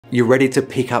You're ready to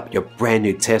pick up your brand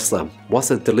new Tesla. What's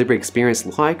the delivery experience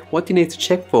like? What do you need to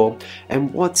check for?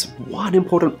 And what's one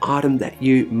important item that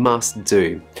you must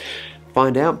do?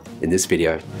 Find out in this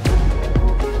video.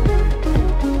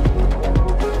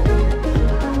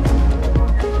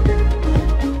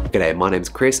 G'day, my name's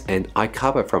Chris and I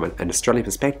cover from an Australian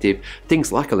perspective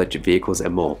things like electric vehicles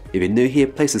and more. If you're new here,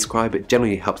 please subscribe, it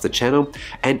generally helps the channel,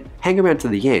 and hang around to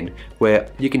the end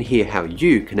where you can hear how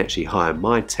you can actually hire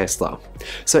my Tesla.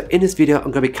 So in this video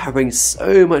I'm going to be covering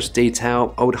so much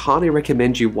detail. I would highly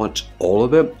recommend you watch all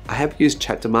of it. I have used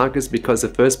chapter markers because the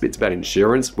first bit's about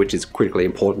insurance, which is critically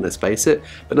important, let's face it,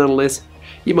 but nonetheless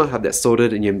you might have that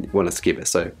sorted and you want to skip it,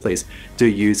 so please do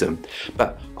use them.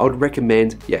 But I would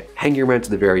recommend, hanging around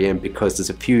to the very end because there's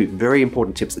a few very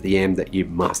important tips at the end that you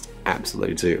must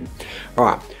absolutely do.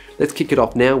 Alright, let's kick it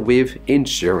off now with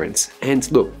insurance.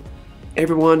 And look,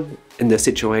 everyone in the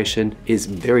situation is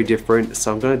very different,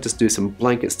 so I'm going to just do some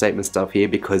blanket statement stuff here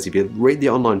because if you read the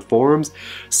online forums,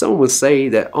 someone will say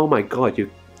that, oh my god, you're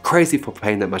crazy for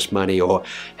paying that much money, or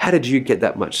how did you get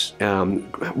that much,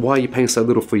 why are you paying so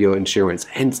little for your insurance?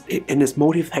 And it's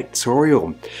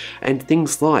multifactorial, and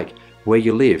things like where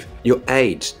you live, your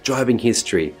age, driving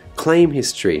history, claim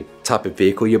history, type of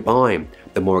vehicle you're buying.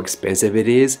 The more expensive it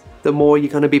is, the more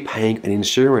you're going to be paying an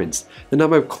insurance, the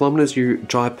number of kilometers you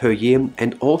drive per year,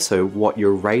 and also what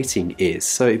your rating is.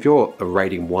 So if you're a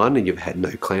rating 1 and you've had no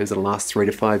claims in the last 3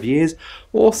 to 5 years,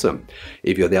 awesome.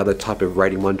 If you're the other type of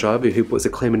rating 1 driver who puts a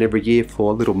claim in every year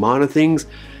for little minor things,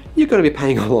 you're going to be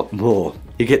paying a lot more.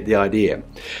 You get the idea.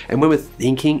 And when we're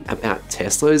thinking about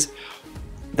Teslas,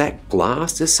 that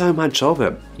glass, there's so much of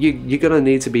it. You're going to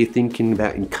need to be thinking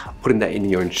about putting that in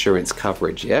your insurance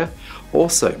coverage, yeah?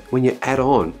 Also, when you add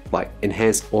on like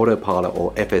enhanced autopilot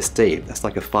or FSD, that's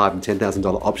like a $5,000 and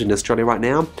 $10,000 option in Australia right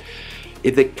now.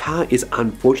 If the car is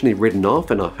unfortunately written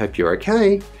off, and I hope you're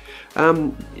okay,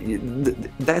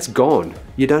 that's gone.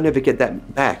 You don't ever get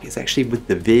that back. It's actually with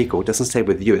the vehicle. It doesn't stay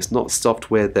with you. It's not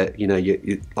software that you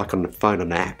like on the phone,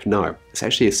 on an app. No, it's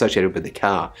actually associated with the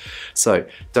car. So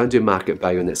don't do market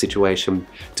value in that situation.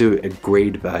 Do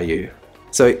agreed value.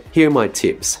 So here are my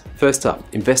tips. First up,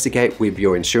 investigate with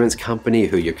your insurance company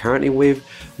who you're currently with,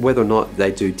 whether or not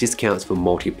they do discounts for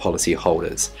multi-policy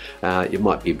holders. It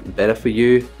might be better for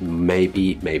you,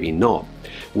 maybe not.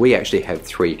 We actually have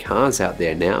 3 cars out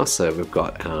there now, so we've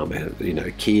got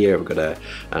Kia, we've got the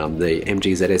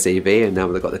MG ZS EVee, and now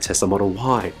we've got the Tesla Model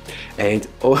Y. And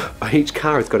each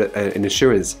car has got an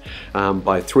insurance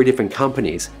by 3 different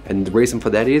companies, and the reason for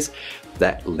that is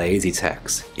that lazy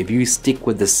tax. If you stick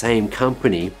with the same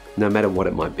company, no matter what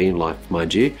it might be in life,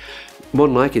 mind you, more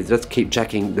than likely just keep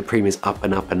jacking the premiums up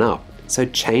and up and up. So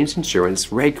change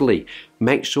insurance regularly.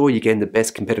 Make sure you're getting the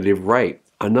best competitive rate.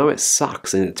 I know it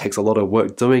sucks and it takes a lot of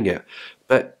work doing it,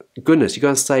 but goodness, you're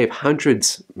going to save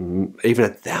hundreds,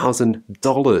 even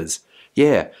 $1,000.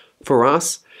 Yeah, for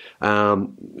us,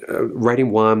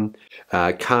 rating 1,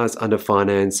 cars under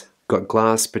finance, got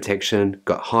glass protection,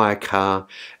 got hire car,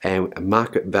 and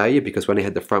market value, because we only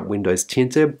had the front windows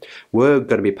tinted, we're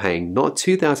going to be paying not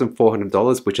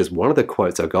 $2,400, which is one of the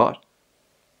quotes I got.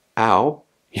 Ow.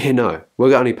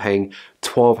 We're only paying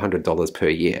 $1,200 per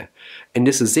year. And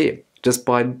this is it. Just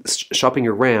by shopping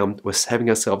around, we're saving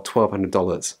ourselves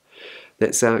 $1,200.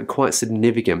 That's quite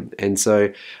significant. And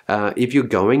so if you're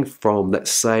going from,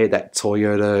 let's say, that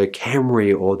Toyota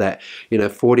Camry or that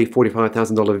 $40,000,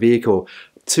 $45,000 vehicle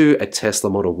to a Tesla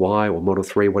Model Y or Model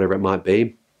 3, whatever it might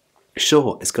be,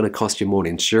 sure, it's going to cost you more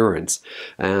in insurance.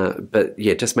 But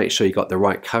yeah, just make sure you got the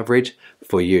right coverage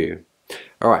for you.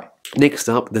 All right. Next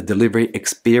up, the delivery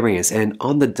experience. And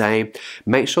on the day,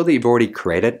 make sure that you've already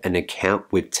created an account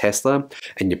with Tesla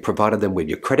and you provided them with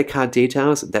your credit card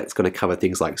details. That's going to cover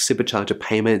things like supercharger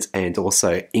payments and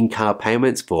also in-car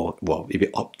payments for, well, if you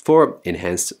opt for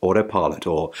enhanced autopilot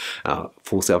or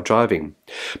full self-driving.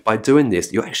 By doing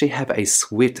this, you actually have a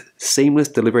swift, seamless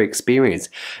delivery experience.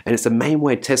 And it's the main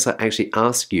way Tesla actually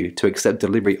asks you to accept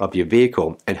delivery of your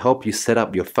vehicle and help you set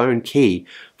up your phone key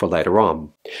for later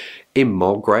on. In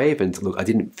Mulgrave, and look, I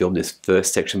didn't film this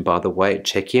first section by the way,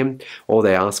 check-in, all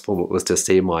they asked for was to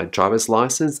see my driver's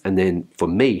license and then for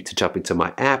me to jump into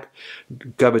my app,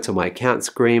 go over to my account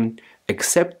screen,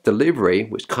 accept delivery,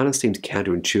 which kind of seems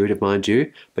counterintuitive, mind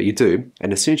you, but you do.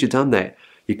 And as soon as you've done that,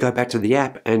 you go back to the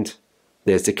app and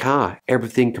there's the car,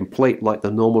 everything complete like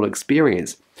the normal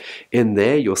experience. In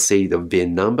there, you'll see the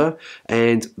VIN number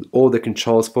and all the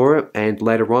controls for it, and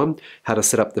later on, how to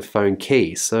set up the phone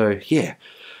key. So yeah.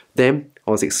 Then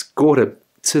I was escorted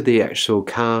to the actual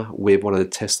car with one of the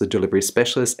Tesla delivery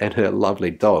specialists and her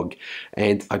lovely dog,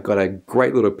 and I got a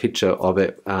great little picture of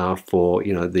it for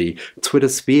the Twitter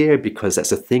sphere, because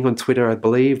that's a thing on Twitter, I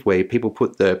believe, where people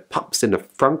put the pups in the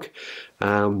front.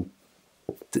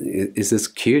 Is this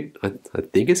cute? I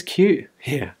think it's cute.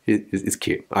 Yeah, it's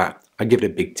cute. All right, I give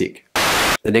it a big tick.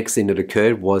 The next thing that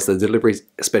occurred was the delivery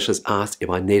specialist asked if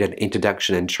I needed an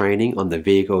introduction and training on the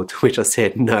vehicle, to which I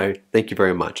said, no, thank you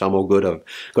very much. I'm all good. I've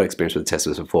got experience with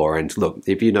Teslas before. And look,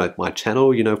 if you know my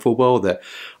channel, you know full well that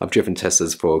I've driven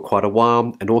Teslas for quite a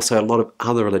while, and also a lot of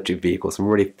other electric vehicles. I'm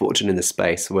really fortunate in this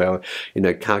space where,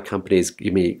 car companies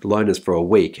give me loaners for a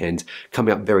week, and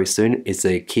coming up very soon is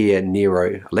the Kia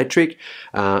Niro electric,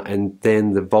 and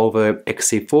then the Volvo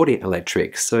XC40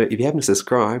 electric. So if you haven't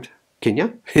subscribed, can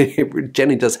you? It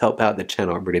generally does help out the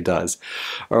channel, it really does.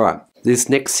 All right, this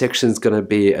next section is going to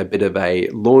be a bit of a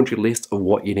laundry list of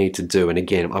what you need to do. And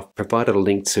again, I've provided a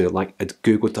link to like a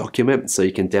Google document, so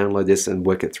you can download this and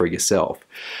work it through yourself.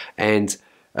 And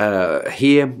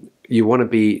here, you want to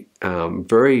be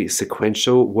very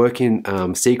sequential, working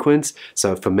sequence.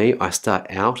 So for me, I start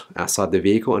out outside the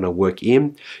vehicle and I work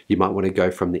in. You might want to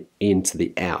go from the in to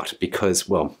the out, because,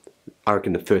 well, I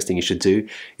reckon the first thing you should do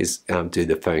is do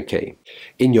the phone key.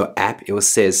 In your app, it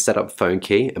says set up phone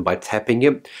key, and by tapping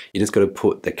it, you just got to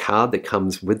put the card that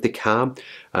comes with the car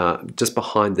just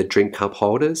behind the drink cup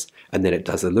holders, and then it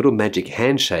does a little magic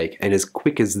handshake, and as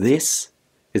quick as this,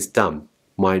 it's done.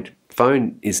 My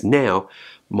phone is now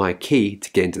my key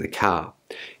to get into the car.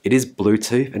 It is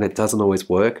Bluetooth and it doesn't always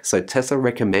work, so Tesla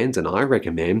recommends, and I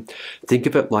recommend, think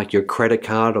of it like your credit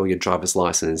card or your driver's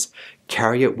license.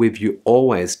 Carry it with you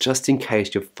always, just in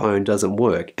case your phone doesn't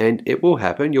work, and it will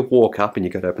happen. You'll walk up and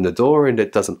you go to open the door and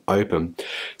it doesn't open.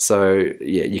 So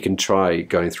yeah, you can try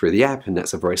going through the app, and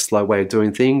that's a very slow way of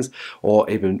doing things. Or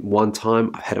even one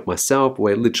time, I've had it myself,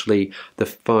 where literally the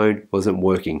phone wasn't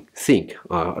working.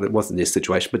 It wasn't this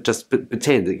situation, but just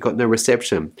pretend that you've got no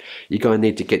reception. You're going to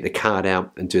need to get the card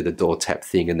out and do the door tap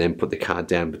thing, and then put the card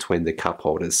down between the cup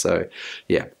holders. So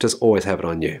yeah, just always have it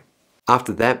on you.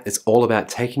 After that, it's all about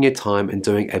taking your time and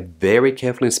doing a very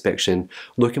careful inspection,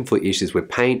 looking for issues with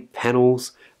paint,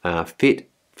 panels, fit,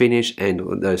 finish,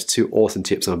 and those two awesome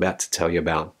tips I'm about to tell you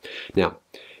about. Now,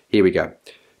 here we go.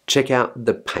 Check out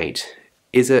the paint.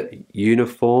 Is it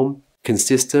uniform,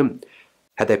 consistent?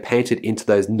 Have they painted into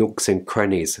those nooks and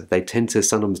crannies? They tend to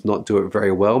sometimes not do it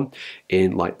very well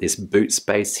in like this boot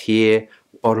space here,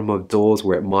 bottom of doors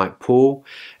where it might pull,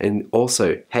 and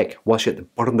also, heck, wash at the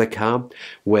bottom of the car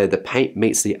where the paint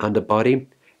meets the underbody.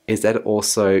 Is that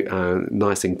also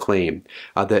nice and clean?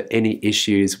 Are there any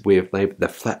issues with maybe the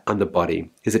flat underbody?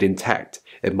 Is it intact?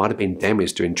 It might have been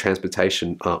damaged during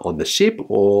transportation on the ship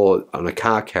or on a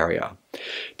car carrier.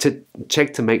 To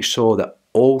check to make sure that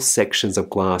all sections of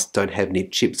glass don't have any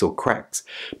chips or cracks,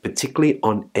 particularly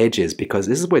on edges, because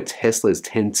this is where Teslas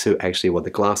tend to actually, well, the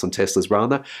glass on Teslas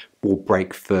rather, will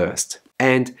break first.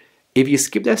 And if you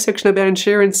skip that section about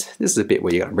insurance, this is a bit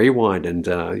where you got to rewind and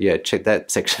yeah, check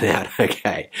that section out.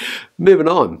 Okay, moving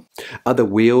on. Are the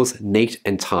wheels neat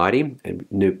and tidy and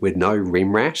with no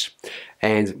rim rash?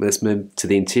 And let's move to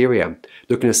the interior.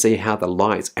 Looking to see how the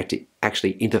lights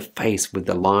actually interface with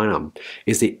the liner.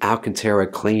 Is the Alcantara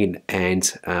clean and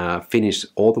finished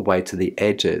all the way to the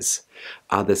edges?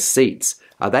 Are the seats,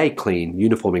 are they clean,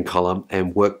 uniform in color,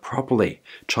 and work properly?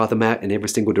 Try them out in every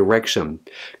single direction.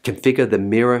 Configure the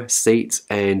mirror, seats,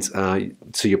 and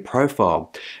to your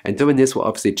profile. And doing this will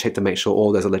obviously check to make sure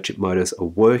all those electric motors are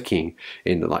working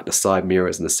in like the side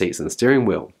mirrors and the seats and the steering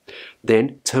wheel.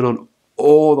 Then turn on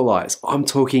all the lights. I'm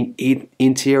talking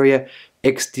interior,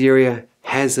 exterior,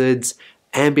 hazards,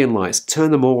 ambient lights. Turn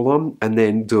them all on and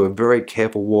then do a very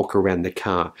careful walk around the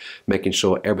car, making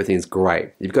sure everything's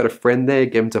great. You've got a friend there,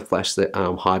 get them to flash the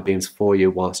high beams for you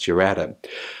whilst you're at it.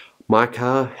 My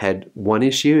car had one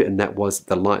issue, and that was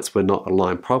the lights were not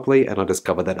aligned properly, and I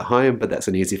discovered that at home, but that's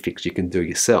an easy fix you can do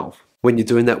yourself. When you're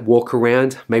doing that walk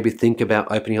around, maybe think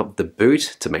about opening up the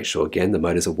boot to make sure, again, the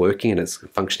motors are working and it's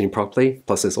functioning properly.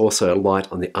 Plus, there's also a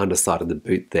light on the underside of the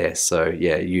boot there, so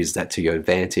yeah, use that to your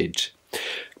advantage.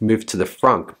 Move to the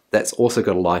front. That's also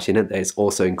got a light in it that is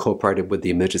also incorporated with the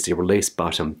emergency release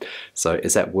button. So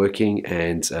is that working?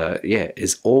 And yeah,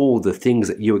 is all the things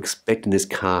that you expect in this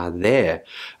car there?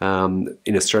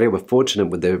 In Australia, we're fortunate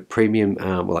with the premium,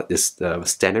 like this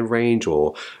standard range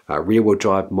or rear-wheel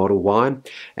drive Model Y,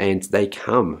 and they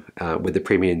come with the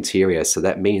premium interior. So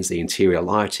that means the interior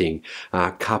lighting,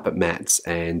 carpet mats,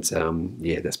 and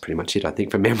yeah, that's pretty much it, I think,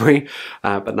 from memory.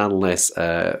 But nonetheless,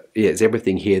 yeah, it's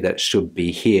everything here that should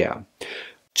be here.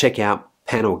 Check out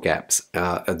panel gaps?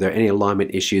 Are there any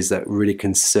alignment issues that really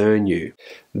concern you?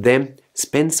 Then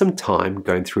spend some time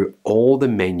going through all the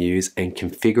menus and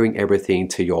configuring everything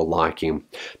to your liking.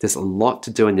 There's a lot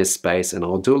to do in this space, and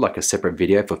I'll do like a separate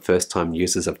video for first-time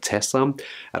users of Tesla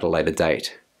at a later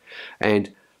date.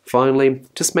 And finally,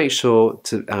 just make sure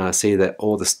to see that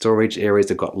all the storage areas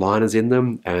have got liners in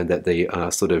them, and that the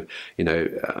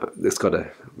it's got a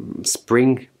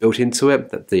spring built into it,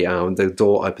 that the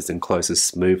door opens and closes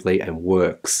smoothly and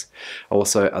works.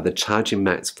 Also, are the charging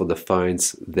mats for the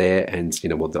phones there? And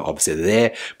well, they're obviously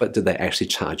there, but do they actually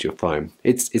charge your phone?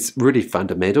 It's really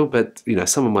fundamental, but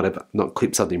someone might have not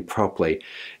clipped something properly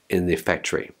in the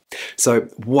factory. So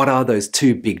what are those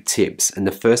two big tips? And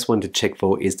the first one to check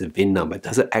for is the VIN number.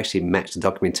 Does it actually match the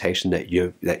documentation that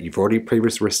you've already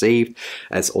previously received,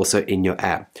 as also in your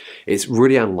app? It's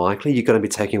really unlikely you're going to be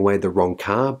taking away the wrong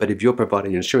car, but if you're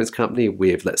providing an insurance company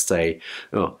with, let's say,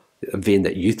 a VIN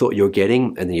that you thought you were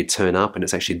getting, and then you turn up and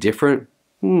it's actually different,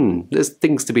 there's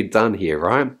things to be done here,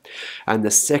 right? And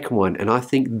the second one, and I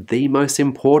think the most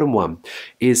important one,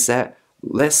 is that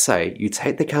let's say you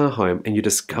take the car home and you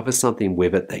discover something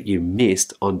with it that you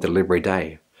missed on delivery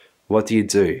day. What do you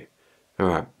do? All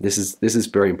right, this is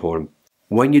very important.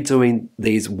 When you're doing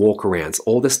these walkarounds,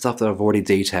 all the stuff that I've already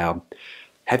detailed,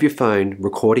 have your phone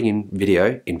recording in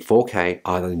video in 4K,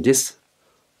 either in this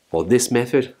or this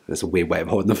method. That's a weird way of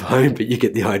holding the phone, but you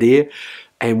get the idea.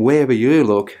 And wherever you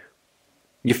look,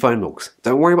 your phone looks.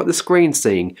 Don't worry about the screen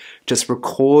seeing. Just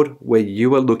record where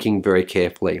you are looking very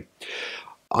carefully.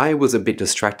 I was a bit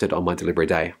distracted on my delivery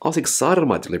day. I was excited on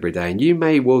my delivery day, and you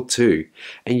may well too.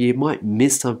 And you might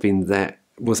miss something that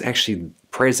was actually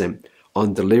present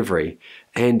on delivery.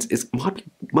 And it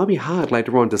might be hard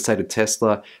later on to say to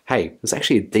Tesla, hey, there's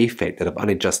actually a defect that I've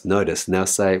only just noticed. And they'll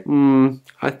say,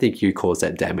 I think you caused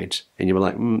that damage. And you're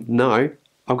like, no,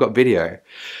 I've got video.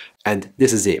 And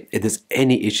this is it. If there's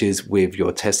any issues with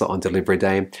your Tesla on delivery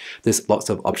day, there's lots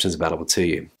of options available to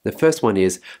you. The first one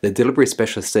is the delivery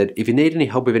specialist said, if you need any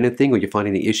help with anything or you find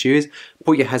any issues,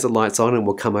 put your hazard lights on and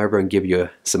we'll come over and give you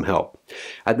some help.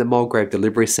 At the Mulgrave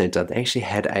Delivery Center, they actually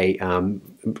had a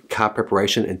car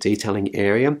preparation and detailing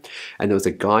area, and there was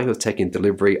a guy who was taking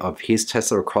delivery of his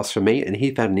Tesla across from me, and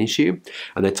he found an issue,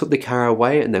 and they took the car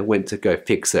away and they went to go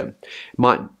fix it. It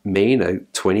might mean a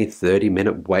 20-30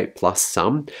 minute wait plus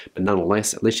some, but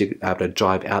nonetheless, at least you're able to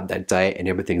drive out that day and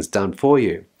everything's done for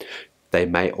you. They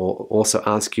may also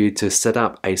ask you to set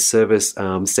up a service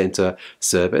center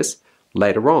service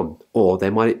later on, or they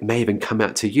may even come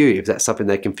out to you if that's something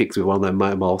they can fix with one of their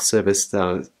mobile service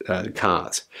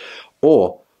cars.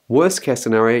 Or worst case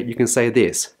scenario, you can say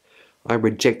this: I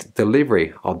reject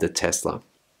delivery of the Tesla.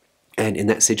 And in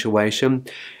that situation,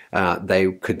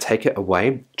 they could take it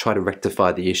away, try to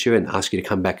rectify the issue and ask you to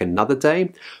come back another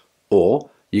day, or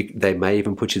they may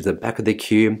even put you to the back of the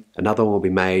queue, another one will be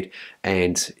made,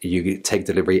 and you take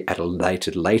delivery at a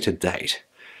later date.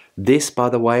 This, by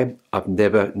the way, I've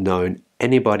never known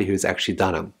anybody who's actually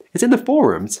done it. It's in the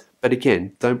forums, but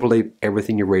again, don't believe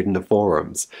everything you read in the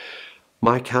forums.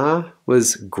 My car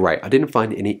was great. I didn't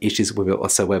find any issues with it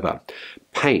whatsoever.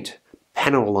 Paint,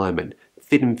 panel alignment,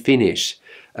 fit and finish.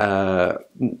 There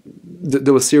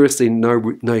was seriously no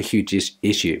huge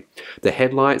issue. The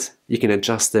headlights, you can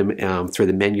adjust them through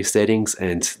the menu settings,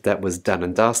 and that was done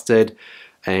and dusted,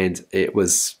 and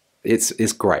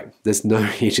it's great. There's no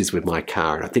issues with my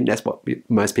car, and I think that's what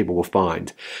most people will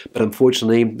find. But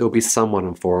unfortunately, there'll be someone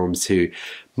on forums who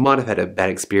might have had a bad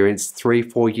experience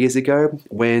 3-4 years ago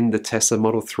when the Tesla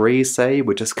Model 3, say,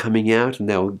 were just coming out and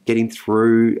they were getting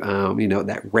through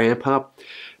that ramp up.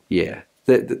 Yeah.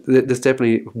 There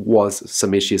definitely was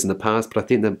some issues in the past, but I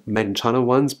think the made in China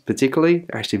ones particularly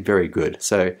are actually very good.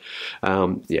 So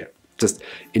yeah, just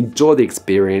enjoy the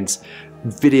experience,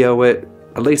 video it,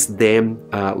 at least then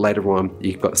later on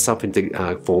you've got something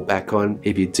to fall back on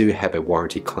if you do have a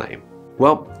warranty claim.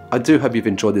 Well, I do hope you've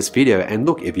enjoyed this video, and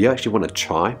look, if you actually want to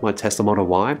try my Tesla Model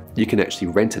Y, you can actually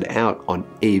rent it out on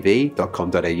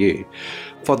EVee.com.au.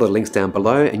 Follow the links down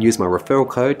below and use my referral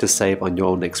code to save on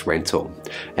your next rental.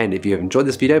 And if you have enjoyed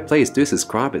this video, please do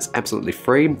subscribe, it's absolutely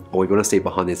free. Or if you want to see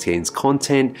behind the scenes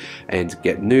content and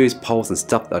get news, polls and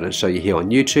stuff that I don't show you here on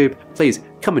YouTube, please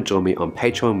come and join me on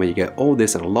Patreon, where you get all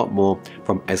this and a lot more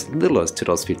from as little as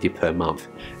 $2.50 per month.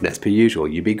 And as per usual,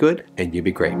 you be good and you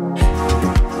be great.